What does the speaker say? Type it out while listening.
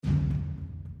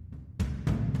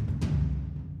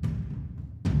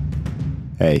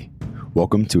Hey,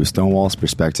 welcome to a Stonewall's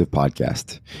Perspective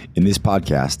podcast. In this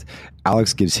podcast,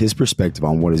 Alex gives his perspective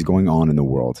on what is going on in the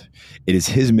world. It is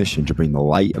his mission to bring the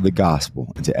light of the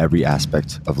gospel into every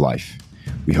aspect of life.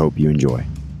 We hope you enjoy.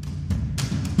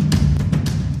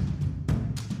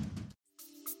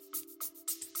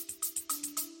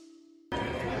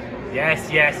 Yes,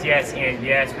 and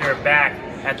yes, we are back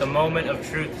at the Moment of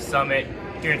Truth Summit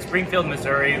here in Springfield,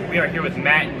 Missouri. We are here with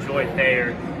Matt and Joy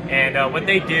Thayer, and what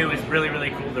they do is really, really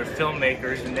cool. They're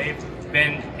filmmakers, and they've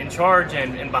been in charge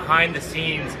and behind the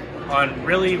scenes on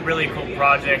really, really cool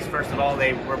projects. First of all,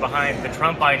 they were behind The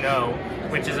Trump I Know,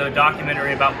 which is a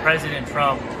documentary about President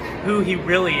Trump, who he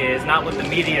really is, not what the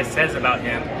media says about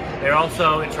him. They're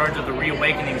also in charge of the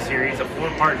ReAwakening series, a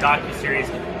 4-part docuseries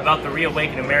about the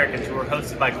ReAwakening Americans, who were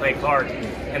hosted by Clay Clark.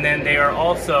 And then they are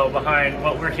also behind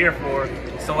what we're here for,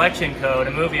 Selection Code,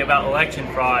 a movie about election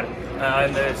fraud,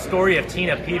 and the story of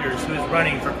Tina Peters, who is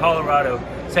running for Colorado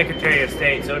Secretary of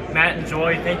State. So Matt and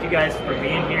Joy, thank you guys for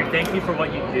being here. Thank you for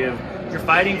what you do. You're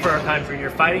fighting for our country. You're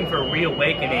fighting for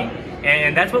reawakening,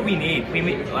 and that's what we need.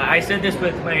 I said this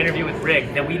with my interview with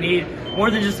Rick, that we need more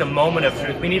than just a moment of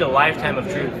truth. We need a lifetime of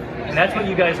truth, and that's what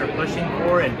you guys are pushing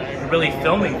for and really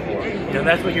filming for. You know,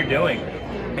 that's what you're doing,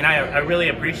 and I really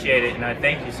appreciate it, and I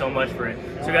thank you so much for it.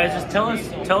 So guys, just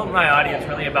tell my audience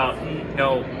really about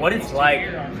what it's like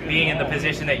being in the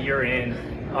position that you're in.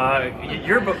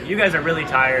 You guys are really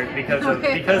tired because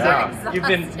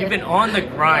you've been on the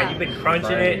grind. You've been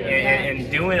crunching it and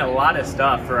doing a lot of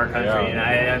stuff for our country, and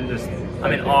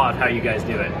I'm in awe of how you guys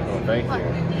do it. Well, thank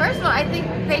you. First of all, I think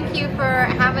thank you for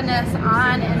having us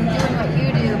on and doing what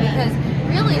you do, because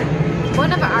really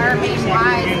one of our main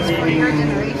whys is for your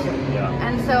generation.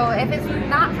 And so if it's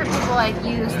not for people like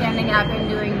you standing up and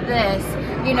doing this,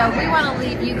 we want to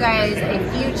leave you guys a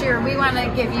future. We want to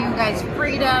give you guys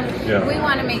freedom. Yeah. We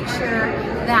want to make sure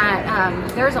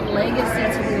that there's a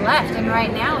legacy to be left. And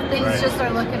right now, things just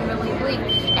are looking really bleak.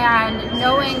 And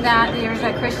knowing that there's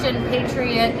a Christian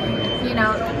patriot,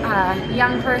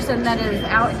 young person that is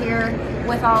out here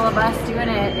with all of us doing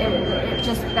it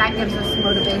just that gives us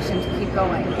motivation to keep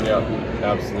going. Yeah,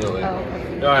 absolutely.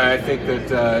 No, I think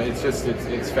that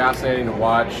it's fascinating to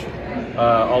watch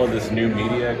all of this new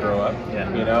media grow up. Yeah.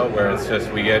 Where it's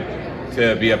just we get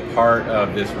to be a part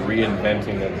of this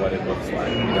reinventing of what it looks like.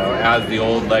 As the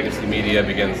old legacy media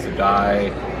begins to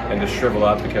die and to shrivel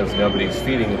up because nobody's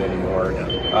feeding it anymore,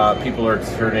 people are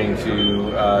turning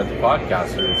to the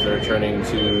podcasters. They're turning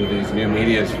to these new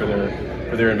medias for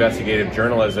their investigative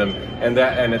journalism, and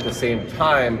at the same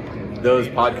time, those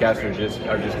podcasters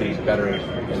are just getting better and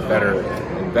better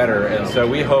and better. And so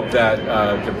we hope that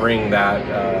to bring that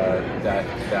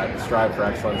strive for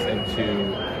excellence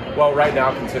into, well, right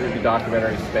now considered the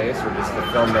documentary space or just the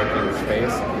filmmaking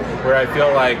space, where I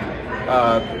feel like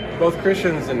both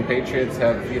Christians and patriots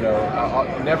haven't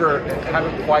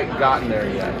quite gotten there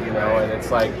yet, and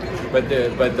it's like, but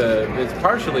it's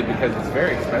partially because it's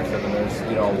very expensive, and there's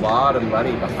a lot of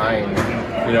money behind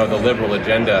the liberal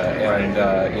agenda and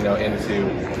into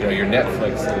your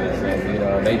Netflixes,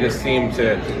 and they just seem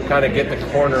to kind of get the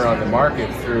corner on the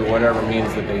market through whatever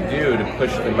means that they do to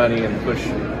push the money and push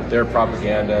their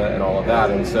propaganda and all of that.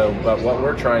 And so, but what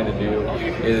we're trying to do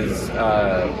is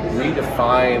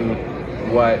redefine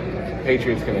what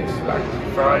patriots can expect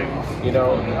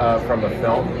from a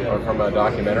film or from a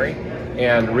documentary,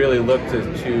 and really look to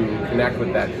connect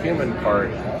with that human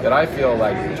part that I feel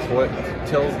like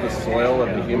tills the soil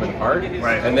of the human heart,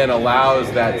 right, and then allows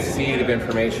that seed of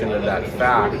information and that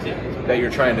fact that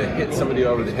you're trying to hit somebody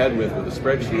over the head with a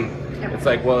spreadsheet. It's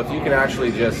like, well, if you can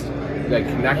actually just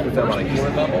connect with them on a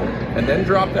human level and then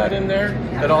drop that in there,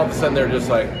 then all of a sudden they're just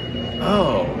like,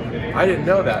 oh, I didn't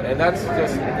know that. And that's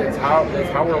how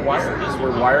we're wired.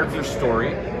 We're wired for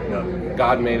story.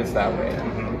 God made us that way.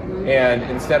 And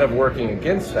instead of working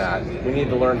against that, we need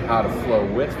to learn how to flow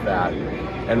with that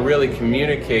and really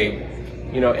communicate,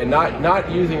 and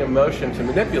not using emotion to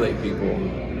manipulate people,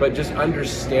 but just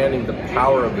understanding the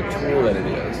power of the tool that it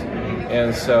is.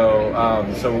 And so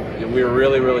we were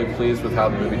really, really pleased with how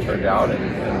the movie turned out,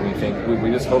 and we think we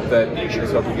just hope that it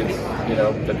gets,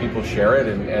 that people share it,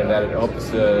 and that it helps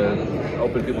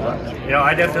open people's eyes.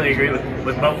 I definitely agree with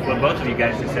what both of you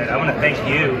guys just said. I want to thank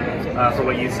you for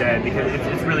what you said, because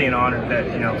it's really an honor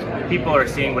that people are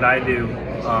seeing what I do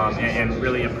and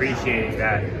really appreciating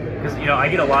that. Because I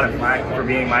get a lot of flack for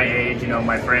being my age.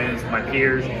 My friends, my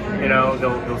peers,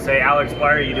 they'll say, "Alex,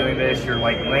 why are you doing this? You're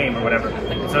like lame or whatever."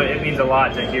 So it means a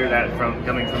lot to hear that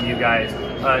coming from you guys.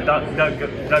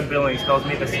 Doug Billings calls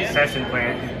me the succession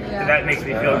plan. and that makes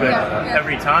me feel good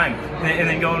every time. And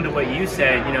then going to what you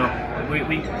said, you know,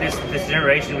 we this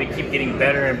generation, we keep getting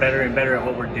better and better and better at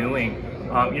what we're doing.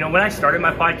 You know, when I started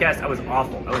my podcast, I was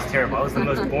awful. I was terrible. I was the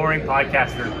most boring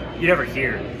podcaster you'd ever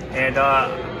hear. And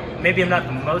maybe I'm not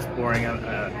the most boring.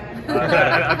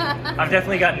 I've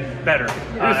definitely gotten better.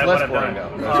 You're less boring now.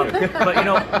 But you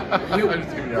know, I'm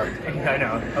just kidding. I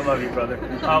know. I love you, brother.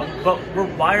 But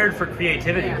we're wired for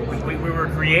creativity. We were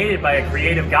created by a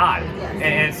creative God,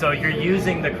 and so you're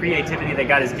using the creativity that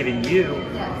God has given you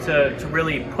to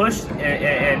really push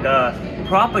and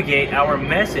propagate our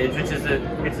message, which is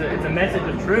a message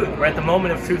of truth. We're at the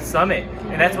Moment of Truth Summit,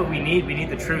 and that's what we need. We need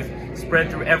the truth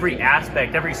spread through every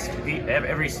aspect, every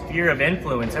sphere of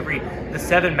influence, the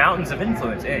 7 mountains of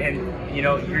influence. And you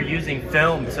know, you're using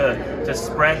film to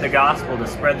spread the gospel, to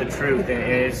spread the truth, and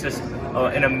it's just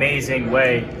an amazing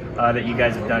way that you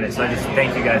guys have done it. So I just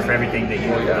thank you guys for everything that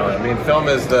you've done. I mean, film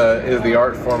is the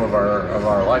art form of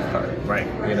our lifetime. Right.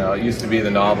 You know, it used to be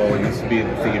the novel, it used to be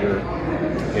the theater,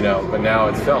 you know, but now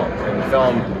it's film. And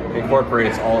film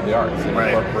incorporates all of the arts. It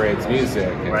incorporates music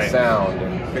and sound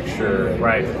and picture and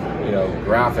you know,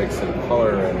 graphics and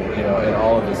color and, you know, and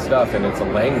all of this stuff. And it's a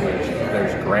language.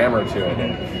 There's grammar to it.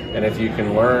 And if you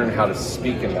can learn how to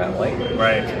speak in that language,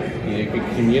 you can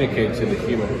communicate to the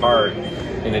human heart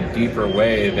in a deeper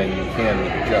way than you can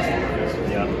with just words.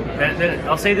 Yeah. Then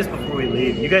I'll say this before we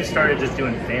leave. You guys started just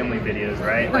doing family videos,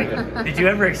 right? Like, did you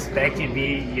ever expect you'd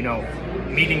be, you know,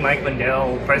 meeting Mike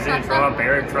Lindell, President Trump,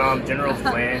 Eric Trump, General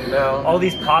Flynn, all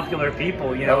these popular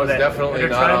people, you know, that are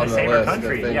trying to save our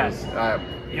country. Yes.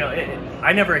 You know,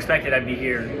 I never expected I'd be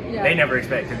here. Yeah. They never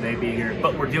expected they'd be here.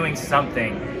 But we're doing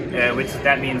something, which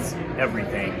that means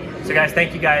everything. So, guys,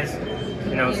 thank you guys,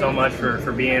 you know, so much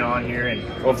for being on here and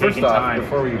taking time.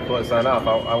 Before we sign off,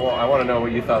 I want to know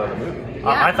what you thought of the movie.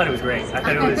 I thought it was great. I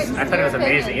thought it was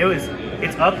amazing.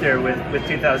 It's up there with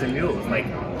 2,000 Mules. Like,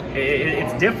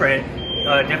 it's different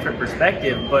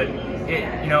perspective, but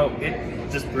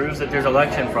it just proves that there's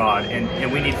election fraud,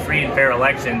 and we need free and fair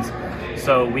elections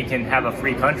so we can have a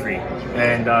free country,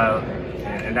 and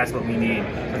that's what we need.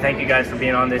 So thank you guys for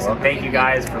being on this, and thank you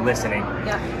guys for listening.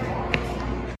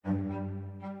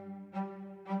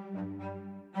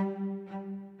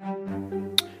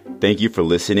 Thank you for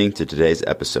listening to today's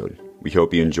episode. We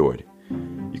hope you enjoyed.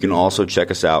 You can also check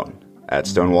us out at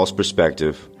Stonewall's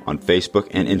Perspective on Facebook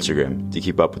and Instagram to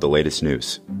keep up with the latest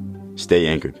news. Stay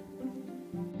anchored.